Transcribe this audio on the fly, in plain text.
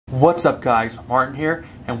What's up guys, Martin here,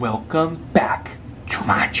 and welcome back to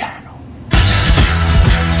my channel.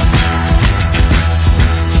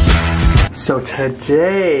 So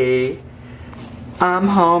today, I'm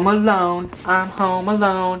home alone, I'm home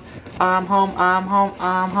alone, I'm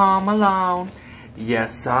home alone.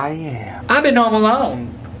 Yes I am. I've been home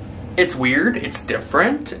alone. It's weird, it's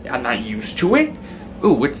different, I'm not used to it.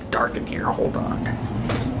 Ooh, it's dark in here, hold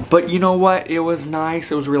on. But you know what, it was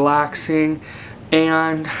nice, it was relaxing.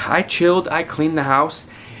 And I chilled, I cleaned the house.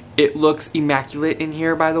 It looks immaculate in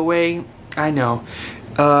here, by the way. I know.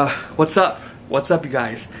 What's up? What's up, you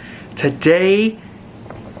guys? Today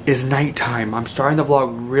is nighttime. I'm starting the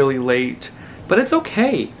vlog really late, but it's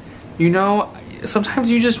okay. You know, sometimes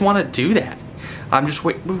you just want to do that. I'm just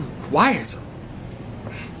why is it?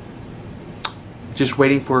 Just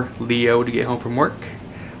waiting for Leo to get home from work.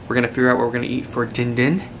 We're gonna figure out what we're gonna eat for Din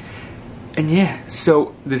Din. And yeah,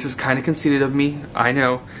 so this is kind of conceited of me, I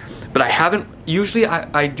know, but I haven't, usually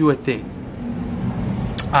I do a thing.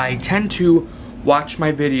 I tend to watch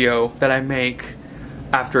my video that I make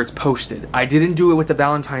after it's posted. I didn't do it with the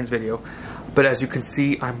Valentine's video, but as you can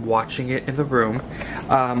see, I'm watching it in the room.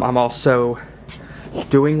 I'm also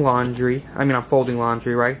doing laundry. I mean, I'm folding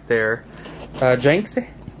laundry right there. Jenks?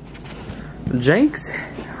 Jenks?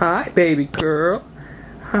 Hi, baby girl.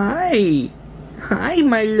 Hi. Hi,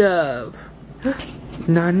 my love.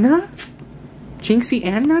 Nana? Jinxie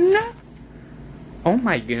and Nana? Oh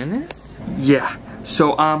my goodness. Yeah,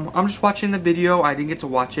 so I'm just watching the video. I didn't get to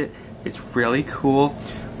watch it. It's really cool.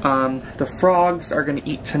 The frogs are gonna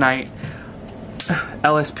eat tonight.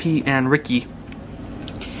 LSP and Ricky.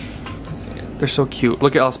 They're so cute.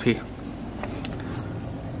 Look at LSP.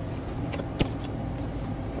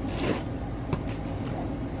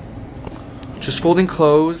 Just folding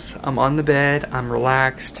clothes. I'm on the bed. I'm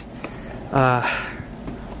relaxed.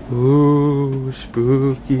 Ooh,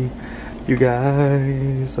 spooky. You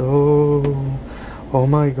guys. Oh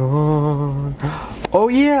my god. Oh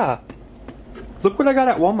yeah. Look what I got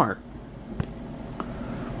at Walmart.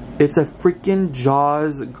 It's a freaking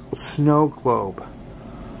Jaws snow globe.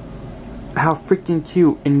 How freaking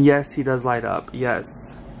cute. And yes, he does light up.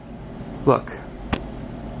 Yes. Look.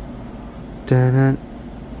 Dun dun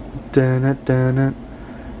dun dun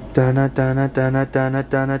dun dun dun dun dun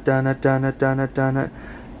dun dun dun dun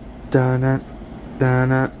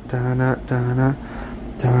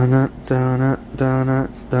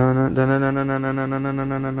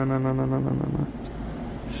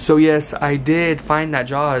So yes, I did find that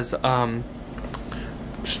Jaws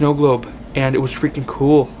snow globe, and it was freaking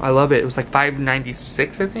cool. I love it. It was like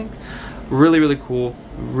 $5.96, I think. Really cool.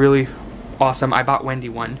 Really awesome. I bought Wendy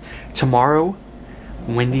one. Tomorrow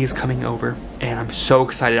Wendy is coming over, and I'm so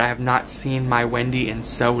excited. I have not seen my Wendy in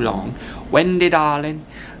so long. Wendy, darling.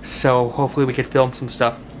 So hopefully we could film some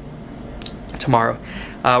stuff tomorrow.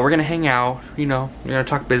 We're gonna hang out, you know, we're gonna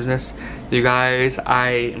talk business. You guys, I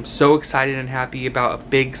am so excited and happy about a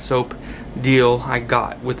big soap deal I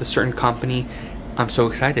got with a certain company. I'm so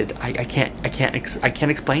excited. I can't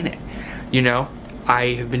explain it. You know,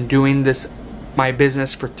 I have been doing this, my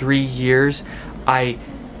business, for 3 years. I'm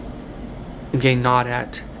getting gnawed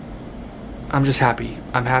at. I'm just happy.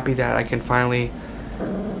 I'm happy that I can finally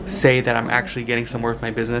say that I'm actually getting somewhere with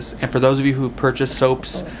my business. And for those of you who purchase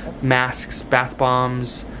soaps, masks, bath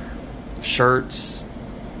bombs, shirts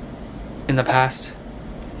in the past,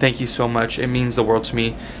 thank you so much. It means the world to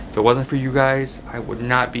me. If it wasn't for you guys, I would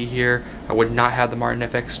not be here. I would not have the Martin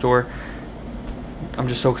FX store. I'm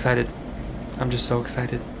just so excited. I'm just so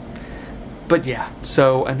excited. But yeah,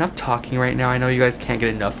 so enough talking right now. I know you guys can't get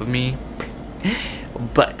enough of me.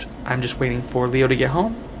 But I'm just waiting for Leo to get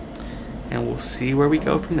home, and we'll see where we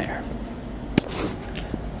go from there.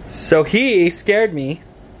 So he scared me.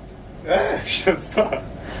 Stop.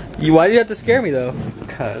 Why did you have to scare me though?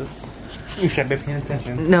 Because you should be paying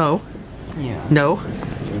attention. No. Yeah. No.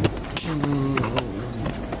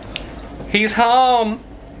 He's home.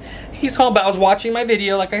 He's home, but I was watching my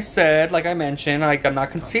video, like I said, like I mentioned. Like, I'm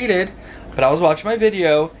not conceited, but I was watching my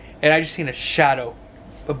video, and I just seen a shadow.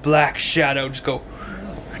 A black shadow just go.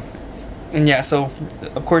 And yeah, so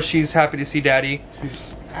of course she's happy to see Daddy.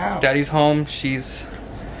 Ow. Daddy's home. She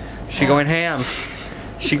going ham.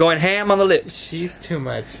 She going ham on the lips. She's too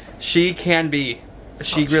much. She can be.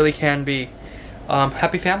 She really can be.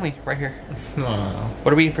 Happy family right here. Aww.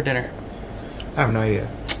 What are we eating for dinner? I have no idea.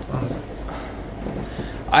 Honestly.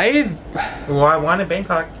 Well, I want a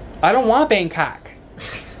Bangkok. I don't want Bangkok.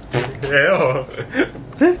 Ew.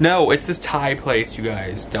 No, it's this Thai place, you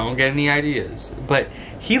guys. Don't get any ideas. But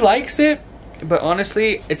he likes it, but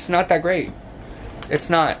honestly, it's not that great. It's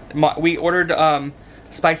not. We ordered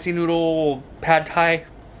spicy noodle pad Thai.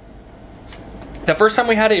 The first time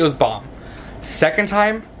we had it, it was bomb. Second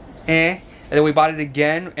time, eh. And then we bought it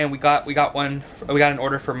again, and we got an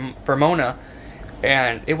order for Mona,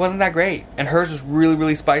 and it wasn't that great. And hers was really,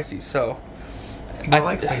 really spicy. So I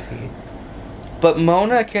like spicy. But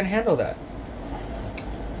Mona can handle that.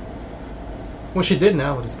 Well, she did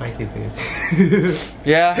now with the spicy food.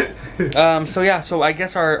 Yeah. So I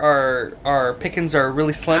guess our pickings are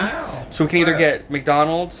really slim. Ow. So we can either get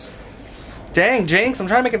McDonald's. Dang, Jinx, I'm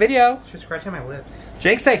trying to make a video. She's scratching my lips.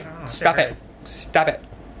 Jinx, say, Oh, stop it. Stop it.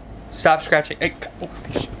 Stop scratching. Hey,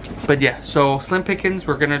 but yeah, so slim pickings,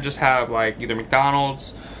 we're gonna just have like either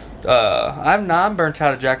McDonald's. I'm burnt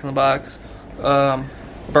out of Jack in the Box,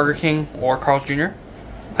 Burger King, or Carl's Jr.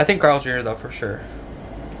 I think Carl's Jr. though for sure.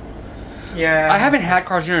 Yeah. I haven't had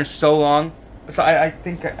Carl's Jr. in so long, so I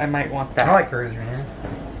think I might want that. I like Carl's Jr.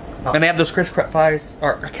 Oh. And they have those crisp cut fries,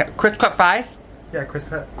 or crisp cut fries. Yeah, crisp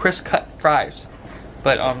cut. Crisp cut fries.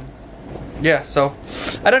 But yeah. So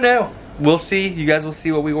I don't know. We'll see. You guys will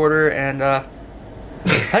see what we order, and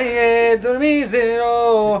This is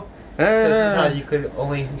how you could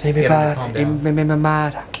only get them to calm down.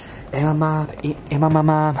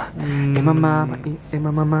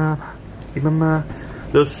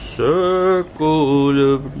 The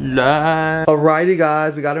circle of life. Alrighty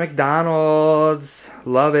guys, we got a McDonald's.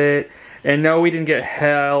 Love it. And no, we didn't get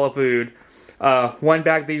hella food. One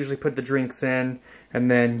bag they usually put the drinks in.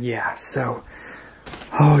 And then, yeah, so.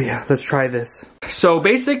 Oh yeah, let's try this. So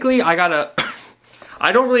basically, I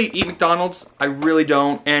don't really eat McDonald's. I really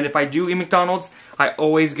don't. And if I do eat McDonald's, I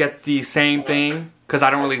always get the same thing. Because I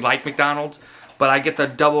don't really like McDonald's. But I get the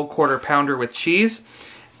double quarter pounder with cheese.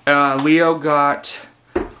 Leo got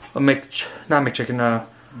a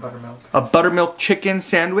buttermilk chicken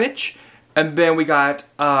sandwich, and then we got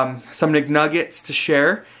some McNuggets to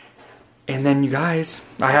share. And then you guys,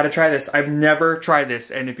 I had to try this. I've never tried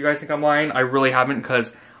this, and if you guys think I'm lying, I really haven't,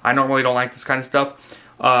 because I normally don't like this kind of stuff.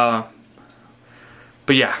 But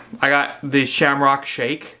yeah, I got the Shamrock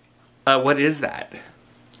Shake. What is that?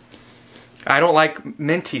 I don't like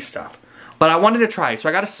minty stuff, but I wanted to try, so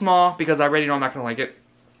I got a small because I already know I'm not gonna like it.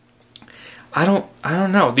 I don't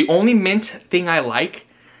know. The only mint thing I like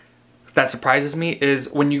that surprises me is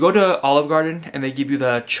when you go to Olive Garden and they give you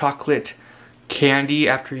the chocolate candy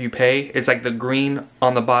after you pay. It's like the green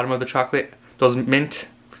on the bottom of the chocolate. Those mint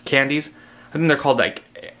candies. I think they're called like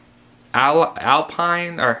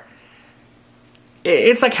Alpine, or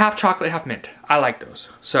it's like half chocolate, half mint. I like those.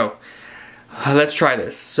 So let's try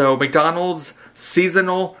this. So McDonald's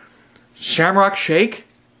seasonal Shamrock Shake.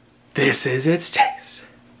 This is its taste.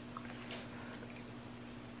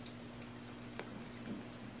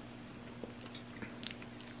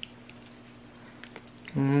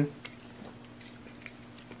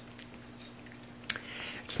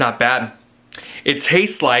 It's not bad. It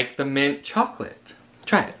tastes like the mint chocolate.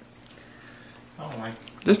 Try it. Oh my.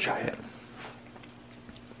 Just try it.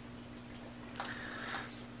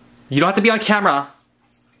 You don't have to be on camera.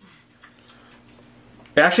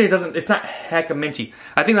 Actually, it's not hecka minty.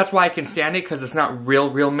 I think that's why I can stand it, because it's not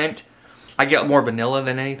real mint. I get more vanilla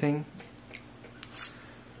than anything. It's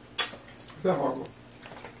not horrible.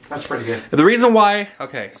 That's pretty good. The reason why,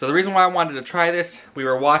 so the reason why I wanted to try this, we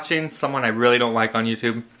were watching someone I really don't like on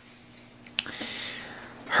YouTube.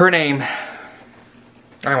 Her name, I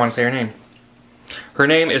don't want to say her name. Her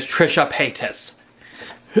name is Trisha Paytas.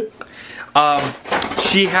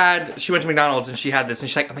 She went to McDonald's and she had this, and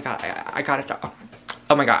she's like, oh my god, I got it.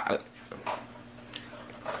 Oh my god.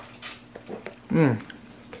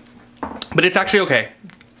 But it's actually okay.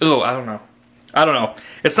 Ooh, I don't know.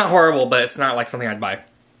 It's not horrible, but it's not like something I'd buy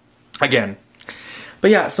again. But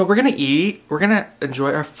yeah, so we're gonna eat. We're gonna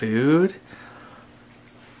enjoy our food.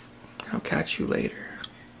 I'll catch you later.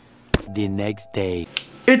 The next day.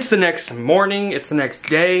 It's the next morning. It's the next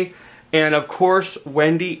day. And of course,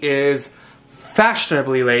 Wendy is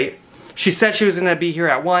fashionably late. She said she was gonna be here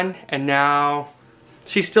at 1, and now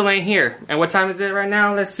she still ain't here. And what time is it right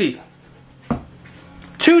now? Let's see.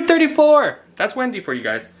 2:34. That's Wendy for you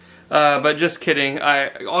guys. But just kidding.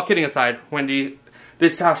 All kidding aside, Wendy,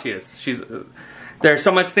 this is how she is. There's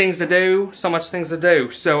so much things to do.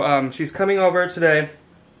 So she's coming over today.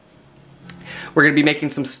 We're gonna be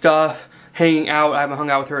making some stuff, hanging out. I haven't hung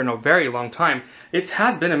out with her in a very long time. It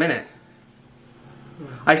has been a minute.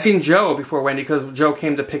 I seen Joe before Wendy, because Joe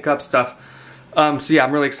came to pick up stuff. So yeah,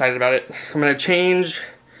 I'm really excited about it. I'm gonna change.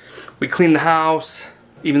 We cleaned the house,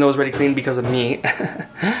 even though it was already cleaned because of me.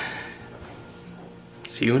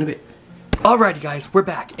 See you in a bit. Alrighty guys, we're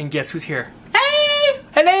back, and guess who's here? Hey!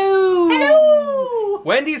 Hello! Hello!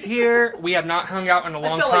 Wendy's here. We have not hung out in a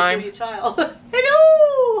long time. Like Jimmy Child.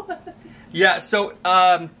 Hello! Yeah, so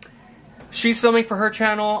she's filming for her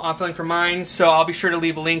channel, I'm filming for mine, so I'll be sure to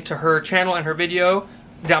leave a link to her channel and her video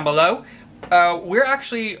down below. We're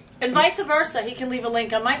actually... And vice versa, he can leave a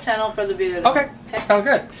link on my channel for the video. Okay, sounds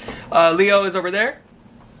good. Leo is over there.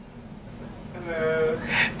 Hello.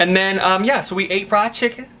 And then, yeah, so we ate fried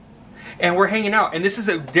chicken, and we're hanging out. And this is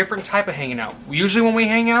a different type of hanging out. Usually when we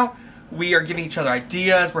hang out, we are giving each other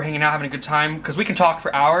ideas, we're hanging out, having a good time, because we can talk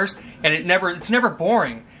for hours, and it's never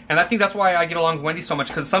boring. And I think that's why I get along with Wendy so much,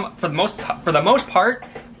 because for the most part,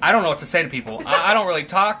 I don't know what to say to people. I don't really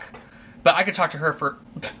talk, but I could talk to her for...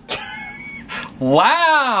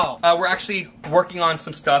 Wow! We're actually working on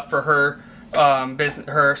some stuff for her business,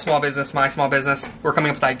 her small business, my small business. We're coming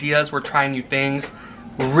up with ideas, we're trying new things.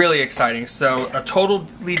 Really exciting. So a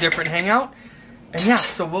totally different hangout. And yeah,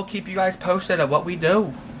 so we'll keep you guys posted of what we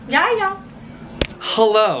do. Yeah.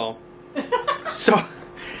 Hello. So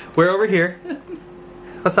we're over here.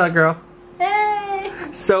 What's up, girl? Hey.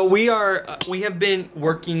 So we have been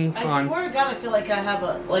working on... I swear to God, I feel like I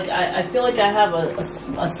have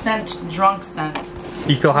a scent, drunk scent.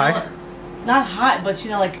 You feel high? Not hot, but you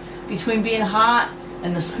know, like between being hot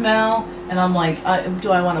and the smell, and I'm like,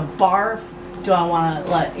 do I want to barf? Do I want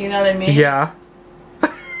to you know what I mean? Yeah.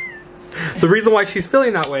 The reason why she's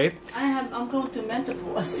feeling that way... I'm going through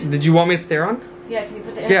menopause. Did you want me to put the air on? Yeah, can you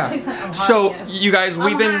put the air on? Yeah. So, you guys,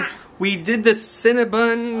 we did the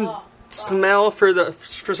Cinnabon smell for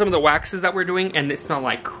some of the waxes that we're doing, and it smelled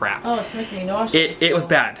like crap. Oh, it's making me nauseous. It was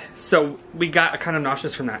bad. So, we got kind of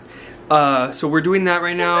nauseous from that. So, we're doing that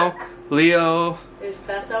right now. Leo...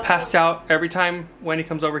 passed out. Every time Wendy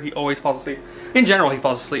comes over, he always falls asleep. In general, he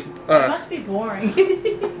falls asleep. It must be boring.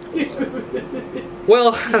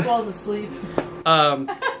 Well, he falls asleep.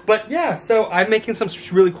 but yeah, so I'm making some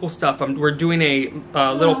really cool stuff. We're doing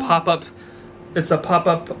a little pop-up. It's a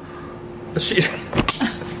pop-up.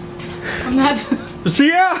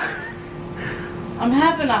 I'm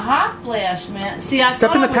having a hot flash, man. See,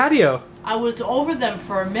 Step in the patio. I was over them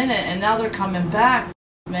for a minute, and now they're coming back,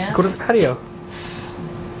 man. Go to the patio.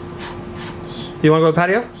 You want to go to the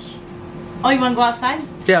patio? Oh, you want to go outside?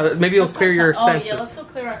 Yeah, maybe it'll clear your senses. Oh, yeah, let's go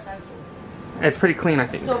clear our senses. It's pretty clean, I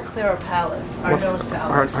think. Let's go clear our palates. Our nose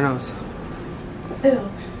palates. Our nose.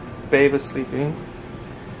 Ew. Babe is sleeping.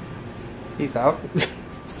 He's out.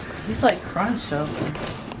 He's like crunched over.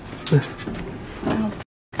 Oh,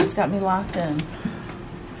 it's got me locked in.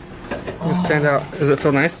 Just stand out. Does it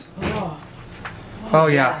feel nice? Oh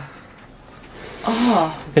yeah.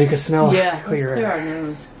 Oh. And you can smell Yeah, clear. let's clear our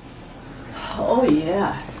nose. Oh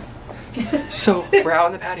yeah. So we're out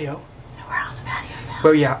on the patio. We're out on the patio now.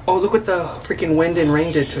 But yeah. Oh, look what the freaking wind and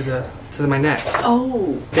rain did to my net.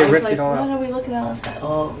 Oh. They ripped it all What out. are we looking at outside?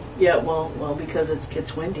 Oh, yeah. Well, because it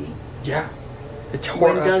gets windy. Yeah. It tore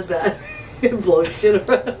Wind up. does that. It blows shit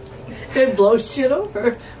over. It blows shit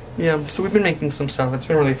over. Yeah. So we've been making some stuff. It's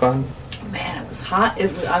been really fun. Man, it was hot.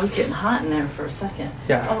 I was getting hot in there for a second.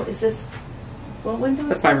 Yeah. Oh, is this? What window?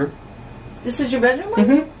 That's my room. This is your bedroom?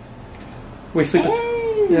 Mm-hmm. We sleep.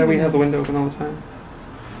 Hey. Yeah, we have the window open all the time.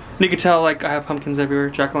 And you can tell, like, I have pumpkins everywhere,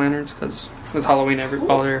 jack-o'-lanterns, because it's Halloween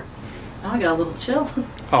all there. Now I got a little chill.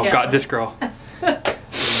 Oh, Yeah. God, this girl. Yeah,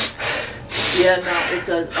 no, it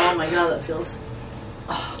does. Oh my God, that feels.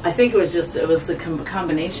 Oh, I think it was the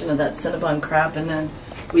combination of that Cinnabon crap, and then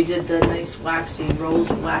we did the nice rose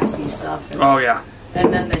waxy stuff. And, Oh, yeah.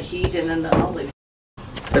 And then the heat, and then the holy.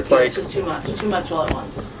 It's Yeah, like it's just too much all at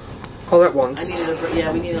once. all at once.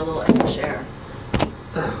 We need a little extra air.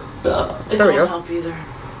 It There we don't go. help either.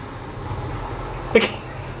 Okay.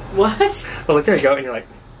 What? Oh, look, there you go, and you're like,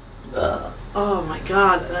 Oh my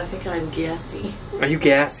God, and I think I'm gassy. are you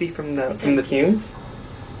gassy from the fumes?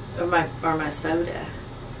 Or my soda.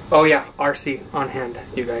 Oh yeah, RC on hand,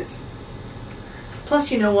 you guys.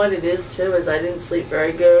 Plus, you know what it is too, is I didn't sleep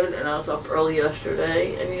very good, and I was up early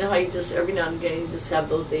yesterday, and you know how you just, every now and again, you just have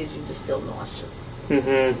those days you just feel nauseous.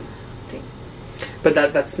 Mm-hmm. But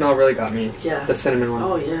that smell really got me. Yeah. The cinnamon one.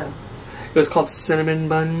 Oh yeah. It was called cinnamon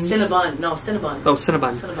buns. Cinnabon. No, Cinnabon. Oh,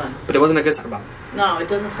 Cinnabon. Cinnabon. But it wasn't a good Cinnabon. No, it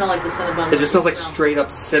doesn't smell like the Cinnabon. It just smells like straight up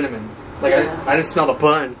cinnamon. Like Yeah. I didn't smell the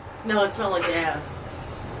bun. No, it smelled like ass.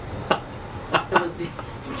 It was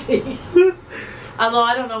nasty. Although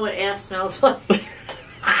I don't know what ass smells like. It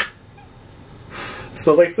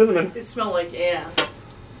smells like cinnamon. It smelled like ass.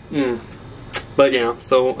 But yeah,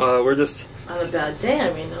 so we're just... On a bad day,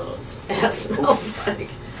 I mean, know what ass smells like.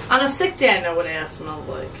 On a sick day, I know what ass smells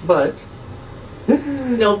like. But...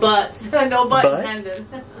 No butts. No butt intended.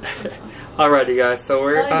 Alrighty guys, so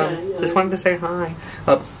we're yeah. just wanted to say hi.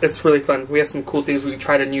 It's really fun. We have some cool things. We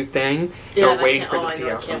tried a new thing. Yeah, and we're waiting for it to see how it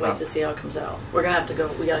I can't comes wait out. to see how it comes out. We're gonna have to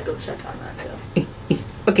go. We gotta go check on that too.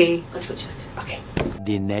 Okay. Let's go check. Okay.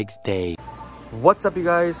 The next day. What's up, you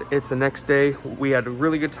guys? It's the next day. We had a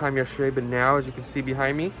really good time yesterday, but now, as you can see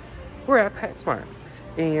behind me, we're at PetSmart.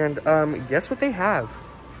 And guess what they have?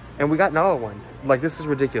 And we got Nalah one. Like, this is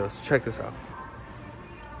ridiculous. Check this out.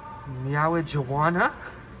 Meowajuana?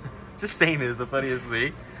 Just saying it is the funniest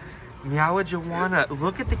thing. Meowajuana.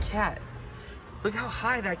 Look at the cat. Look how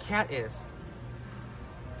high that cat is.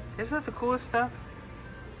 Isn't that the coolest stuff?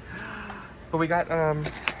 But we got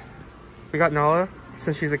Nalah,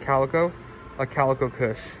 since she's a calico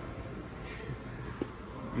kush.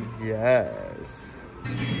 Yes.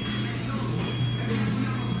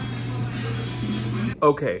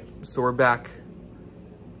 Okay, so we're back.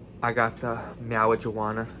 I got the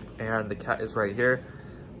Meowajuana and the cat is right here.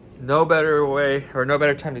 No better way or no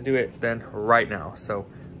better time to do it than right now. So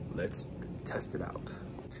let's test it out.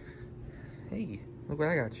 Hey, look what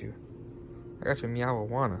I got you. I got you a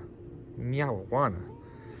Meowajuana. Meowajuana.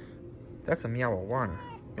 That's a Meowajuana.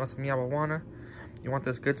 You want some Meowajuana? You want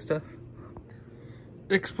this good stuff?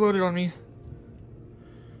 It exploded on me.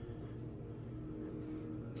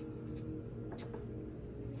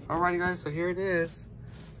 Alrighty guys, so here it is.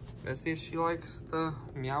 Let's see if she likes the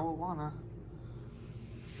Meowajuana.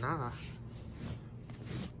 Nalah.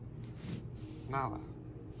 Nalah.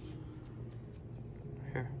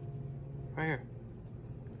 Here. Right here.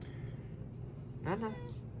 Nalah.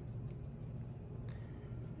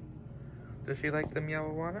 Does she like the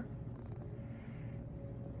Meowajuana?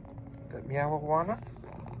 The Meowajuana?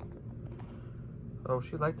 Oh,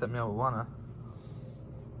 she liked that Meowajuana.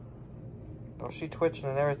 Oh, she twitching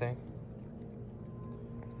and everything.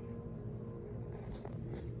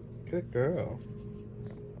 Good girl.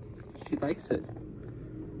 She likes it.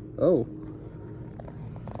 Oh.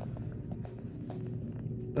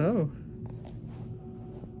 Oh.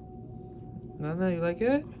 Nalah, you like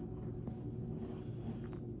it?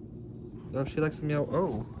 Oh, she likes the meow.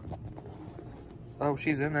 Oh. Oh,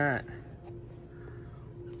 she's in that.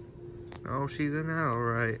 Oh, she's in that,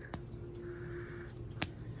 alright.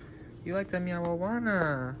 You like the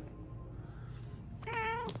Meowajuana?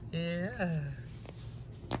 Yeah.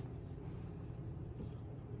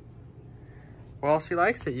 Well, she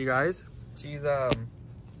likes it, you guys. She's, whoa.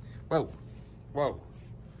 Whoa.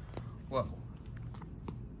 Whoa.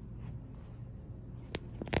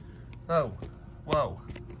 Whoa. Whoa.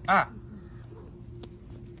 Ah.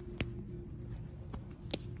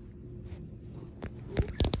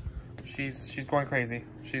 She's going crazy.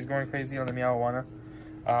 She's going crazy on the Meowajuana.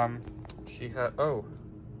 She had, oh.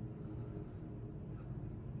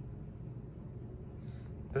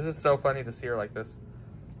 This is so funny to see her like this.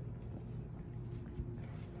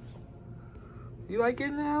 You like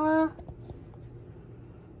it, Nalah?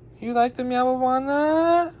 You like the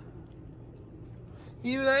Meowajuana?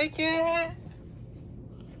 You like it?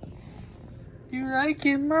 You like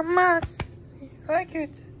it, mama? You like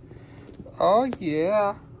it? Oh,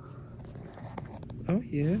 yeah. Oh,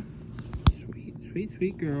 yeah. Sweet, sweet,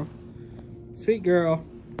 sweet girl. Sweet girl.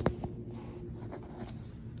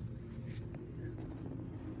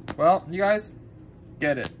 Well, you guys,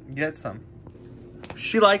 get it. Get some.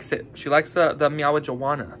 She likes it. She likes the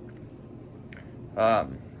Meowajuana.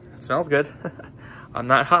 It smells good. I'm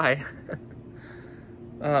not high.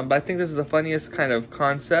 But I think this is the funniest kind of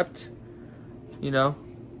concept. You know?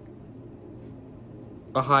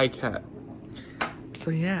 A high cat.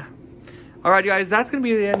 So, yeah. Alright, you guys, that's going to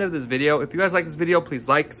be the end of this video. If you guys like this video, please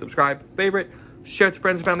like, subscribe, favorite, share it to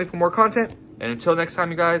friends and family for more content. And until next time,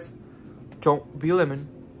 you guys, don't be a lemon,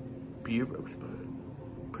 be a rosebud.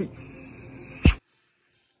 Peace.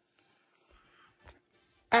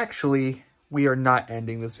 Actually, we are not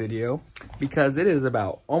ending this video because it is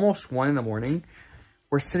about almost 1 in the morning.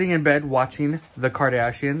 We're sitting in bed watching the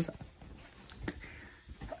Kardashians.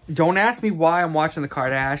 Don't ask me why I'm watching the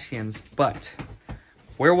Kardashians, but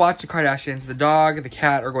we're watching Kardashians. The dog, the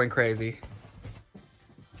cat are going crazy.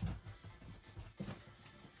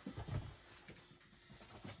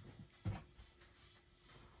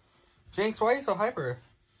 Jinx, why are you so hyper?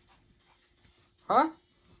 Huh?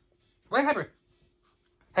 Why are you hyper?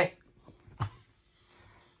 Hey.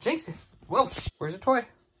 Jinx, whoa, where's your toy?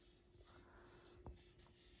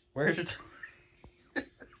 Where's your toy?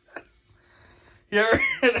 Yeah,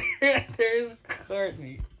 there's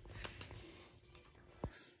Courtney.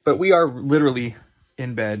 But we are literally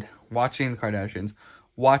in bed watching the Kardashians,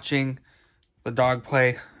 watching the dog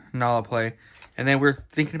play, Nalah play, and then we're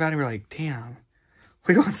thinking about it. We're like, damn,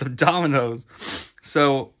 we want some Domino's.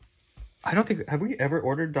 So I don't think, have we ever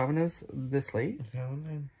ordered Domino's this late? No,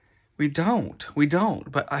 man. We don't.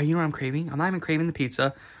 But you know what I'm craving? I'm not even craving the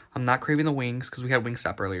pizza. I'm not craving the wings because we had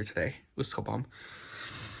Wingstop earlier today. It was so bomb.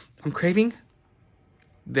 I'm craving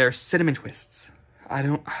They're cinnamon twists. Oh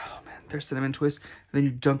man, they're cinnamon twists. And then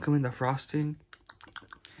you dunk them in the frosting.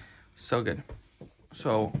 So good.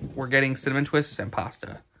 So we're getting cinnamon twists and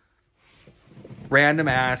pasta. Random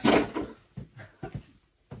ass,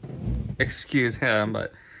 excuse him,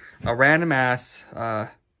 but a random ass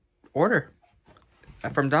order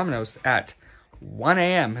from Domino's at 1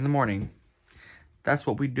 a.m. in the morning. That's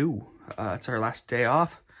what we do. It's our last day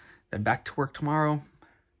off. Then back to work tomorrow.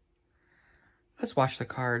 Let's watch the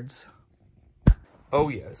cards. Oh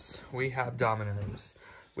yes, we have Domino's.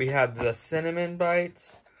 We have the cinnamon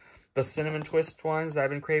bites, the cinnamon twist ones that I've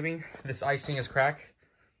been craving. This icing is crack.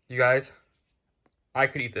 You guys, I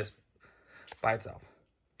could eat this by itself.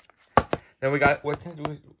 Then we got, what do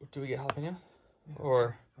we get, jalapeno?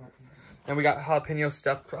 Or, then we got jalapeno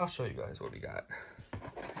stuffed. I'll show you guys what we got.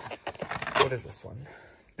 What is this one?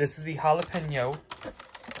 This is the jalapeno.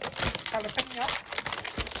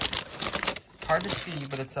 Hard to see,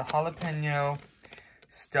 but it's a jalapeno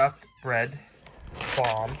stuffed bread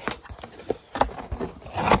bomb.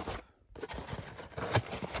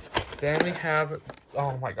 Then we have,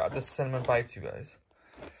 oh my god, the cinnamon bites, you guys.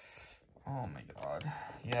 Oh my god,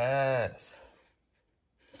 yes.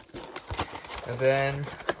 And then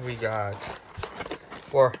we got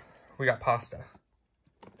pasta.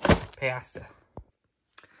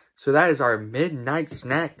 So that is our midnight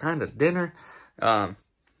snack kind of dinner.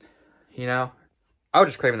 You know, I was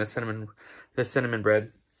just craving the cinnamon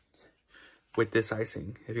bread with this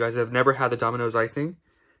icing. If you guys have never had the Domino's icing,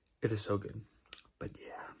 it is so good. But yeah.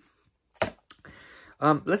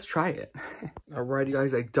 Let's try it. Alright, you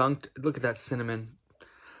guys, I dunked, look at that cinnamon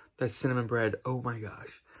bread. Oh my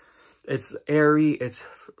gosh. It's airy, it's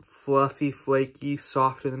fluffy, flaky,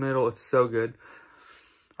 soft in the middle. It's so good.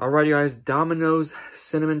 Alright, you guys, Domino's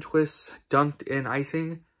cinnamon twists dunked in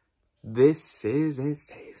icing. This is its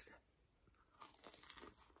taste.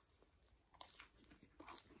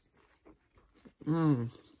 Mmm.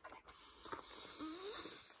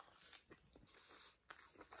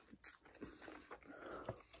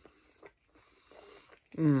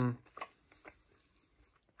 Mmm.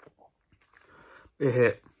 It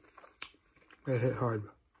hit. It hit hard.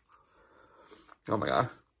 Oh my god.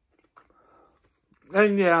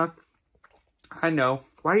 And yeah, I know.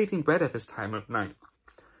 Why are you eating bread at this time of night?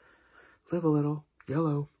 Live a little.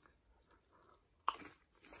 Yellow.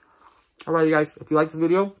 Alright, you guys. If you like this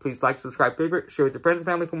video, please like, subscribe, favorite, share with your friends and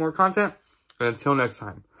family for more content. And until next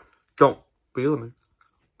time, don't be a lemon.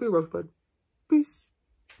 Be a rosebud. Peace.